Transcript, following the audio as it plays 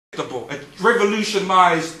It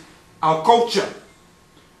revolutionized our culture,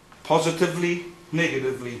 positively,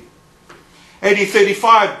 negatively.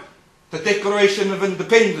 1835, the Declaration of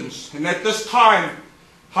Independence. And at this time,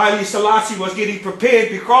 Haile Selassie was getting prepared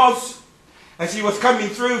because, as he was coming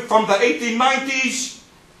through from the 1890s,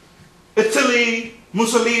 Italy,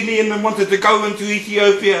 Mussolini and them wanted to go into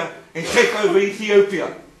Ethiopia and take over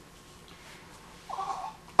Ethiopia.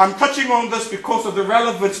 I'm touching on this because of the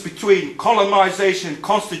relevance between colonization,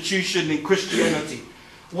 constitution and Christianity.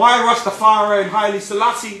 Why Rastafari and Haile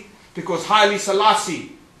Selassie? Because Haile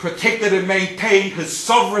Selassie protected and maintained his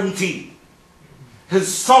sovereignty.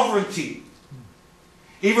 His sovereignty.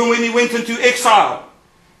 Even when he went into exile,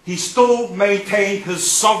 he still maintained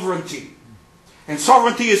his sovereignty. And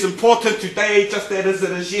sovereignty is important today, just as it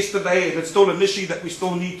is yesterday, and it's still an issue that we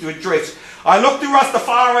still need to address. I look to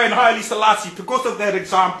Rastafari and Haile Selassie because of that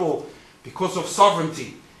example, because of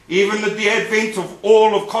sovereignty. Even at the advent of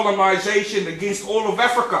all of colonization against all of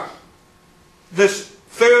Africa, this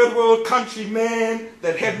third world country man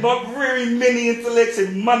that had not very many intellects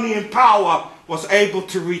and money and power was able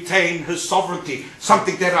to retain his sovereignty,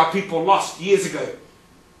 something that our people lost years ago.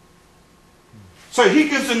 So he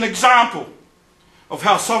gives an example of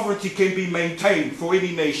how sovereignty can be maintained for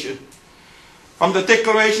any nation. From the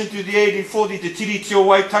Declaration to the 1840, the Tiritio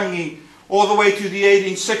Waitangi, all the way to the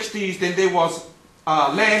 1860s, then there was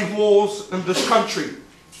land wars in this country.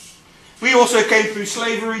 We also came through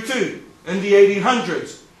slavery too, in the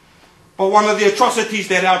 1800s. But one of the atrocities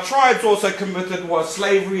that our tribes also committed was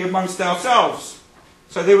slavery amongst ourselves.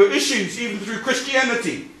 So there were issues, even through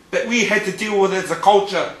Christianity, that we had to deal with as a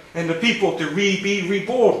culture and the people to be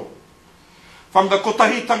reborn. From the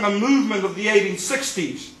Kotahitanga movement of the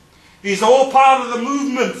 1860s. These are all part of the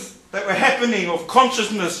movements that were happening of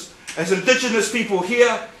consciousness as indigenous people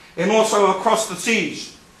here and also across the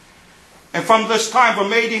seas. And from this time,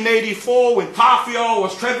 from 1884, when Tawhia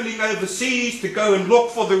was travelling overseas to go and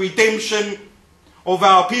look for the redemption of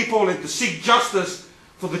our people and to seek justice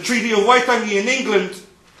for the Treaty of Waitangi in England,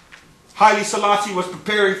 Haile Selassie was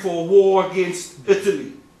preparing for a war against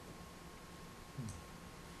Italy.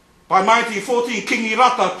 By 1914, King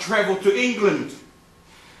Irata travelled to England.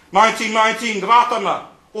 1919, Ratana,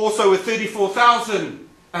 also with 34,000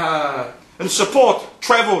 in support,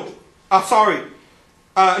 travelled. In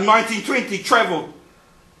 1920, travelled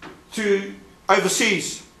to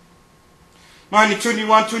overseas.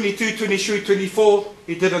 1921, 22, 23, 24,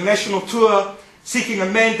 he did a national tour seeking a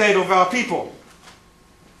mandate of our people.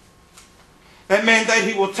 That mandate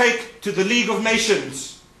he will take to the League of Nations.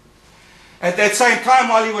 At that same time,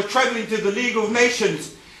 while he was travelling to the League of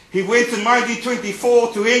Nations, he went in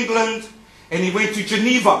 1924 to England, and he went to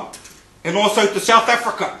Geneva, and also to South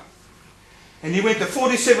Africa. And he went to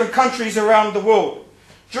 47 countries around the world.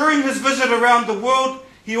 During his visit around the world,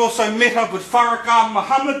 he also met up with Farrakhan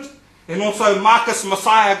Muhammad, and also Marcus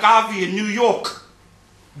Messiah Garvey in New York.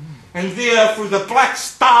 And there, through the Black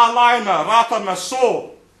Star Liner, Ratana saw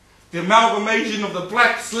the amalgamation of the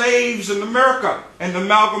black slaves in America and the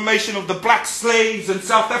amalgamation of the black slaves in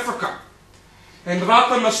South Africa. And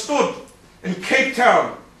Ratana stood in Cape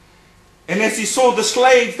Town, and as he saw the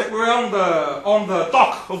slaves that were on the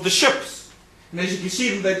dock of the ships, and as you can see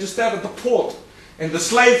them, they're just out of the port, and the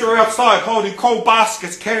slaves were outside holding coal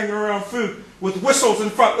baskets, carrying around food with whistles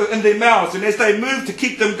in their mouths, and as they moved to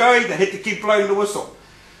keep them going, they had to keep blowing the whistle.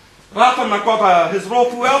 Ratana got his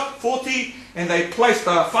ropu out, 40, and they placed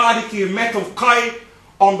a whāriki, a mat of kai,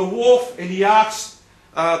 on the wharf, and he asked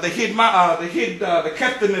the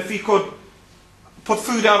captain if he could put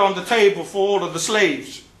food out on the table for all of the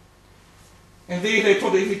slaves. And there they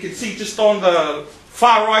put it, you can see just on the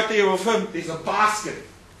far right there of him, there's a basket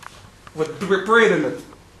with bread in it.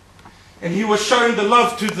 And he was showing the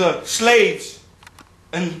love to the slaves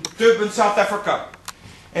in Durban, South Africa.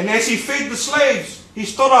 And as he fed the slaves, he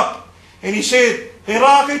stood up and he said, "He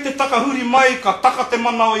rā kei te takahuri mai, ka taka te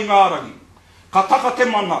mana o i ngā rangi. Ka taka te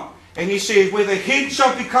mana." And he said, "Where the head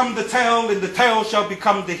shall become the tail, and the tail shall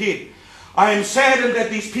become the head. I am saddened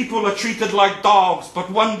that these people are treated like dogs,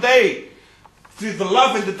 but one day, through the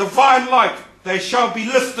love and the divine light, they shall be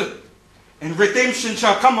lifted, and redemption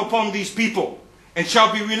shall come upon these people, and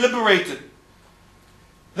shall be reliberated."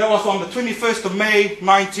 That was on the 21st of May,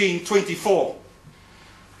 1924.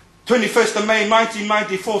 21st of May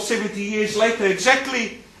 1994, 70 years later,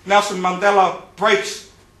 exactly, Nelson Mandela breaks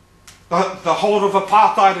the hold of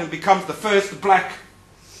apartheid and becomes the first black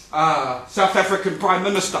South African Prime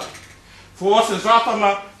Minister. For us as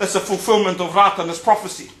Ratana, that's a fulfillment of Ratana's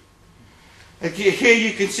prophecy. And here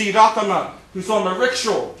you can see Ratana, who's on a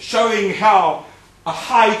rickshaw, showing how a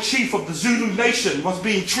high chief of the Zulu nation was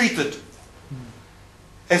being treated.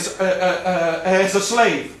 as a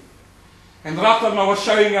slave. And Ratana was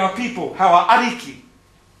showing our people how a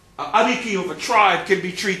ariki of a tribe can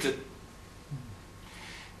be treated.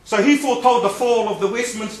 So he foretold the fall of the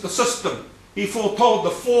Westminster system. He foretold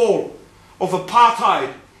the fall of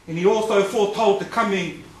apartheid. And he also foretold the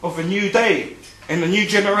coming of a new day and a new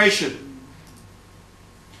generation.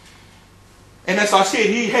 And as I said,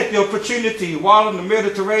 he had the opportunity while in the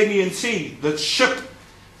Mediterranean Sea,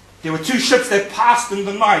 there were two ships that passed in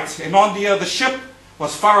the night, and on the other ship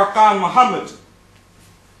was Farrakhan Muhammad.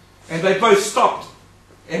 And they both stopped.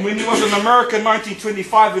 And when he was in America in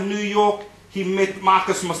 1925 in New York, he met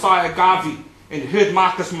Marcus Messiah Garvey and heard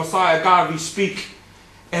Marcus Messiah Garvey speak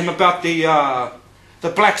and about the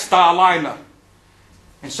Black Star liner.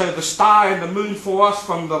 And so the star and the moon for us,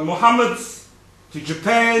 from the Muhammads to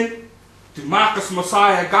Japan to Marcus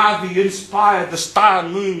Messiah Garvey, inspired the star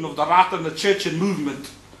and moon of the Ratana Church and movement.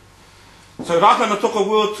 So Ratana took a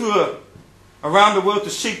world tour around the world to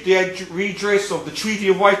seek the redress of the Treaty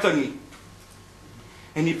of Waitangi.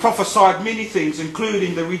 And he prophesied many things,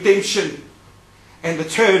 including the redemption and the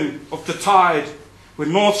turn of the tide, where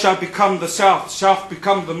north shall become the south, south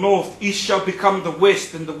become the north, east shall become the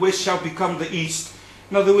west, and the west shall become the east.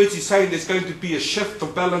 In other words, he's saying there's going to be a shift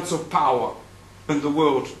of balance of power in the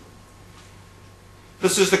world.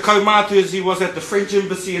 This is the Kaumatu as he was at the French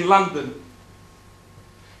embassy in London.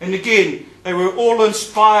 And again, they were all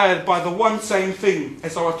inspired by the one same thing,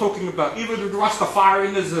 as I was talking about. Even with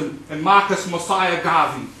Rastafarianism and Marcus Messiah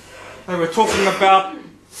Garvey, they were talking about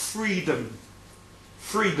freedom.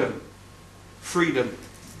 Freedom. Freedom.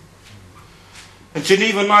 In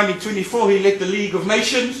Geneva 1924, he led the League of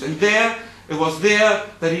Nations, and it was there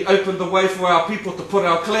that he opened the way for our people to put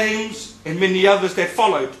our claims, and many others that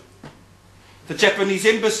followed. The Japanese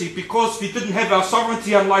embassy, because we didn't have our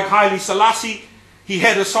sovereignty, unlike Haile Selassie, he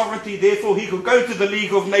had a sovereignty, therefore he could go to the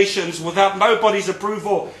League of Nations without nobody's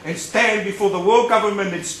approval and stand before the world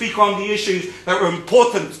government and speak on the issues that were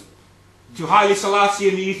important to Haile Selassie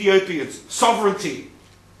and the Ethiopians. Sovereignty.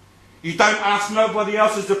 You don't ask nobody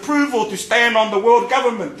else's approval to stand on the world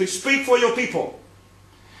government, to speak for your people.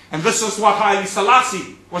 And this is what Haile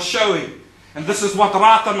Selassie was showing. And this is what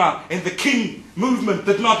Ratana and the King movement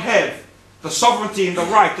did not have. The sovereignty and the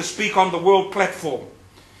right to speak on the world platform.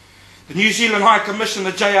 The New Zealand High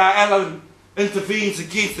Commissioner J.R. Allen intervenes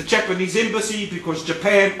against the Japanese embassy because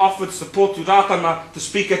Japan offered support to Ratana to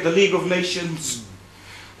speak at the League of Nations.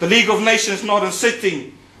 The League of Nations not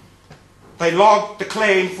insisting, they logged the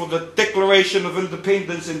claim for the Declaration of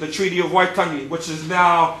Independence in the Treaty of Waitangi, which is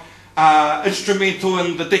now instrumental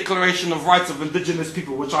in the Declaration of Rights of Indigenous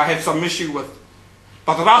People, which I have some issue with.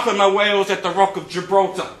 But Ratana wails at the Rock of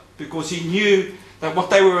Gibraltar because he knew that what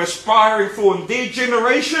they were aspiring for in their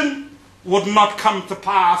generation would not come to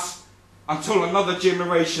pass until another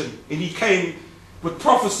generation. And he came with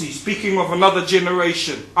prophecy speaking of another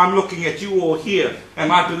generation. I'm looking at you all here,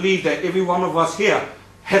 and I believe that every one of us here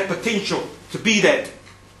have potential to be that.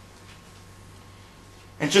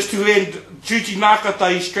 And just to end, Juji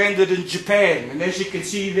Nakata is stranded in Japan, and as you can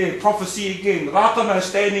see there, prophecy again. Ratana is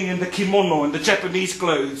standing in the kimono and the Japanese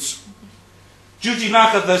clothes. Juji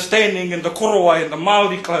Nakata is standing in the koroa and the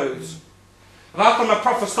Maori clothes. Ratana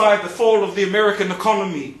prophesied the fall of the American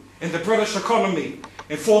economy and the British economy,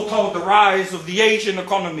 and foretold the rise of the Asian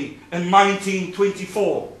economy in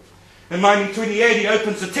 1924. In 1928 he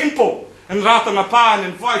opens a temple in Ratana Pa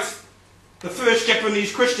and invites the first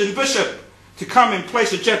Japanese Christian bishop to come and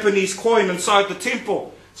place a Japanese coin inside the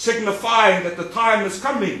temple, signifying that the time is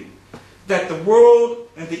coming, that the world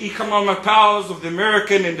and the economic powers of the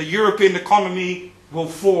American and the European economy will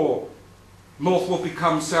fall. North will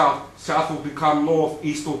become south, south will become north,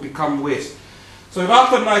 east will become west. So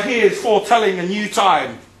Ratana here is foretelling a new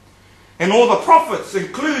time. And all the prophets,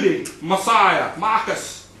 including Messiah,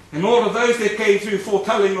 Marcus, and all of those that came through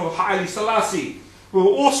foretelling of Haile Selassie, were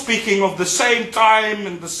all speaking of the same time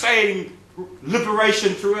and the same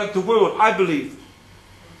liberation throughout the world, I believe.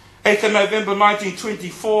 8th of November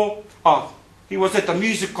 1924, he was at the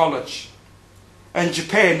music college in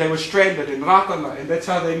Japan. They were stranded in Ratana, and that's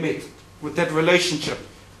how they met, with that relationship.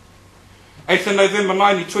 8th of November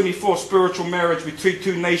 1924, spiritual marriage between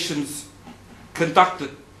two nations conducted.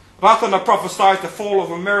 Ratana prophesied the fall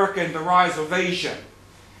of America and the rise of Asia,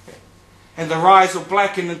 and the rise of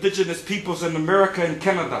black and indigenous peoples in America and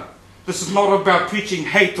Canada. This is not about preaching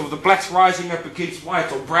hate of the blacks rising up against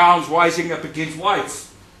whites or browns rising up against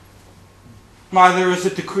whites. Neither is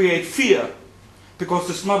it to create fear, because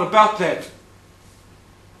it's not about that.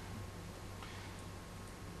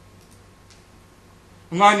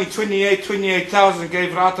 In 1928, 28,000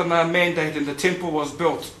 gave Ratana a mandate and the temple was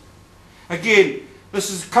built. Again, This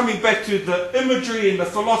is coming back to the imagery and the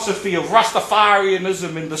philosophy of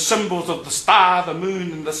Rastafarianism and the symbols of the star, the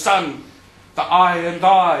moon and the sun, the I and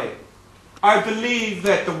I. I believe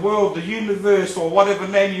that the world, the universe, or whatever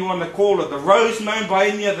name you want to call it, the rose known by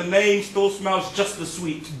any other name still smells just as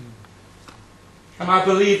sweet. And I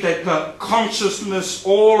believe that the consciousness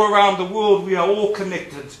all around the world, we are all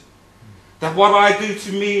connected. That what I do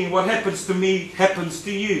to me and what happens to me happens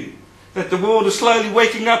to you. That the world is slowly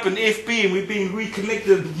waking up in FB and we're being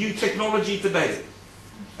reconnected with new technology today.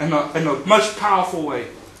 In a most powerful way.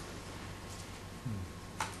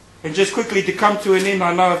 And just quickly to come to an end,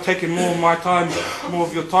 I know I've taken more of my time, more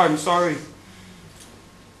of your time, sorry.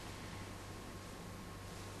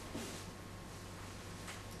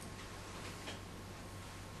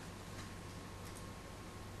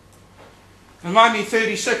 In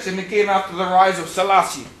 1936, and again after the rise of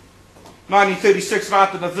Selassie, 1936,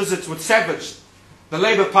 Ratana visits with Savage. The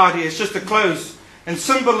Labour Party has just closed. And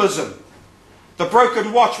symbolism. The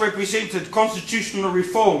broken watch represented constitutional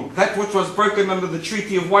reform. That which was broken under the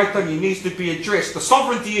Treaty of Waitangi needs to be addressed. The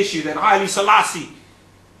sovereignty issue that Haile Selassie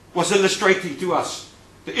was illustrating to us.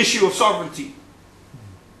 The issue of sovereignty.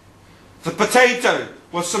 The potato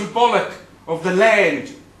was symbolic of the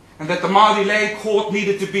land, and that the Maori Land Court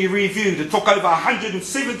needed to be reviewed. It took over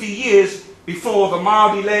 170 years before the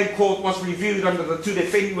Maori Land Court was reviewed under the Te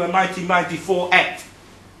Whenua 1994 Act.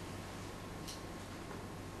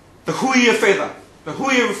 The Ruia feather. The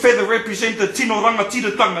Ruia feather represented tino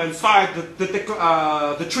rangatiratanga inside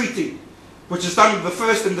the treaty, which is under the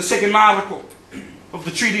first and the second article of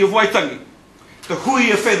the Treaty of Waitangi. The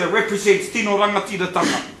Ruia feather represents tino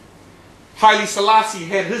rangatiratanga. Haile Selassie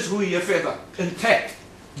had his Ruia feather intact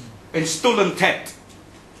and still intact.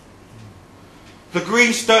 The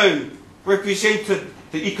green stone represented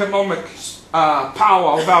the economic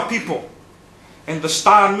power of our people. And the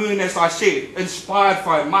star moon, as I said, inspired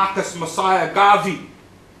by Marcus Messiah Garvey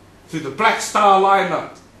through the Black Star Liner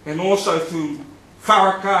and also through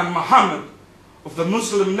Farrakhan Muhammad of the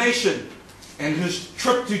Muslim nation, and his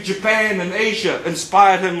trip to Japan and Asia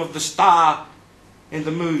inspired him of the star and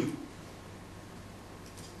the moon.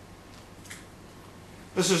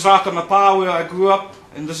 This is Ratana Pa, where I grew up,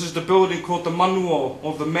 and this is the building called the Manuo,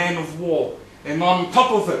 or the Man of War. And on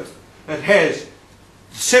top of it, it has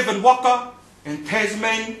 7 waka and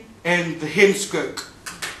Tasman and the hemskirk.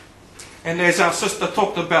 And as our sister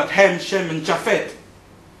talked about Ham, Shem and Japhet,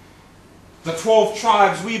 the 12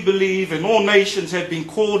 tribes, we believe, and all nations have been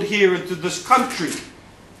called here into this country.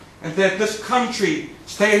 And that this country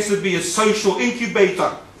stands to be a social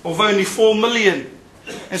incubator of only 4 million.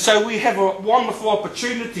 And so we have a wonderful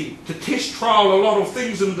opportunity to test trial a lot of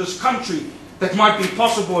things in this country that might be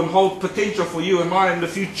possible and hold potential for you and I in the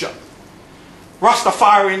future.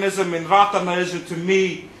 Rastafarianism and Ratanaism to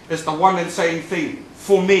me is the one and same thing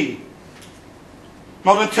for me.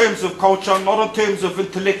 Not in terms of culture, not in terms of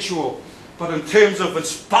intellectual, but in terms of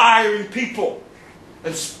inspiring people,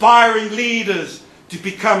 inspiring leaders to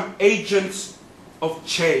become agents of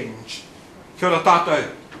change. Kia ora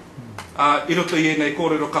tātou. I roto i nei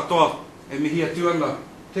kōrero katoa, e mihi atu ana,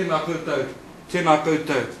 tēnā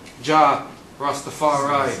koutou, Ja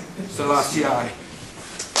Rastafari, Selassie.